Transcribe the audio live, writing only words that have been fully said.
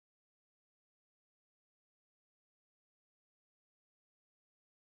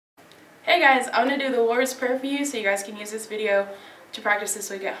Hey guys, I'm going to do the Lord's Prayer for you so you guys can use this video to practice this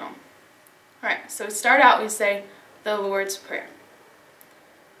week at home. Alright, so we start out, we say the Lord's Prayer.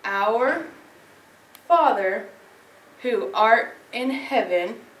 Our Father, who art in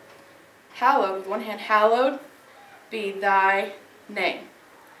heaven, hallowed, with one hand, hallowed be thy name.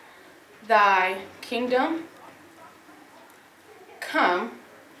 Thy kingdom come,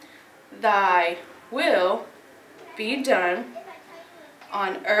 thy will be done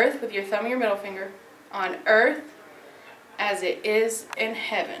on earth, with your thumb and your middle finger, on earth as it is in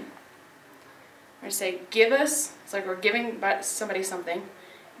heaven. We're going to say, give us, it's like we're giving somebody something.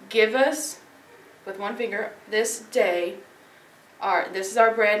 Give us, with one finger, this day, this is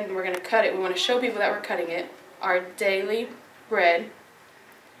our bread, and we're going to cut it. We want to show people that we're cutting it. Our daily bread.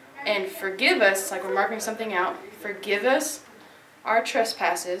 And forgive us, like we're marking something out. Forgive us our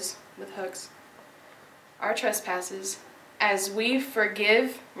trespasses, with hooks, our trespasses, as we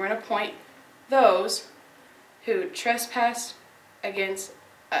forgive, we're going to point, those who trespass against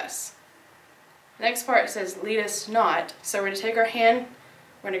us. The next part says, lead us not. So we're going to take our hand,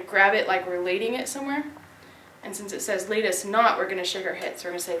 we're going to grab it like we're leading it somewhere. And since it says lead us not, we're going to shake our head. So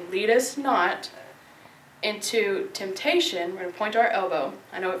we're going to say, lead us not into temptation. We're going to point to our elbow.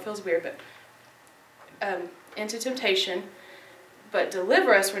 I know it feels weird, but into temptation. But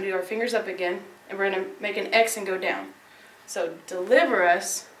deliver us, we're going to do our fingers up again, and we're going to make an X and go down. So deliver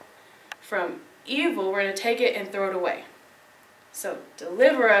us from evil. We're going to take it and throw it away. So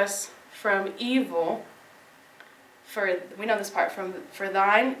deliver us from evil. We know this part. For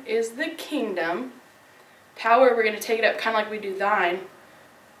thine is the kingdom. Power, we're going to take it up kind of like we do thine.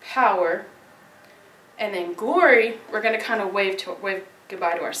 Power. And then glory, we're going to kind of wave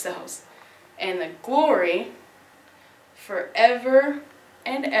goodbye to ourselves. And the glory forever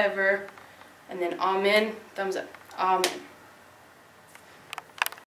and ever. And then amen, thumbs up. Amen.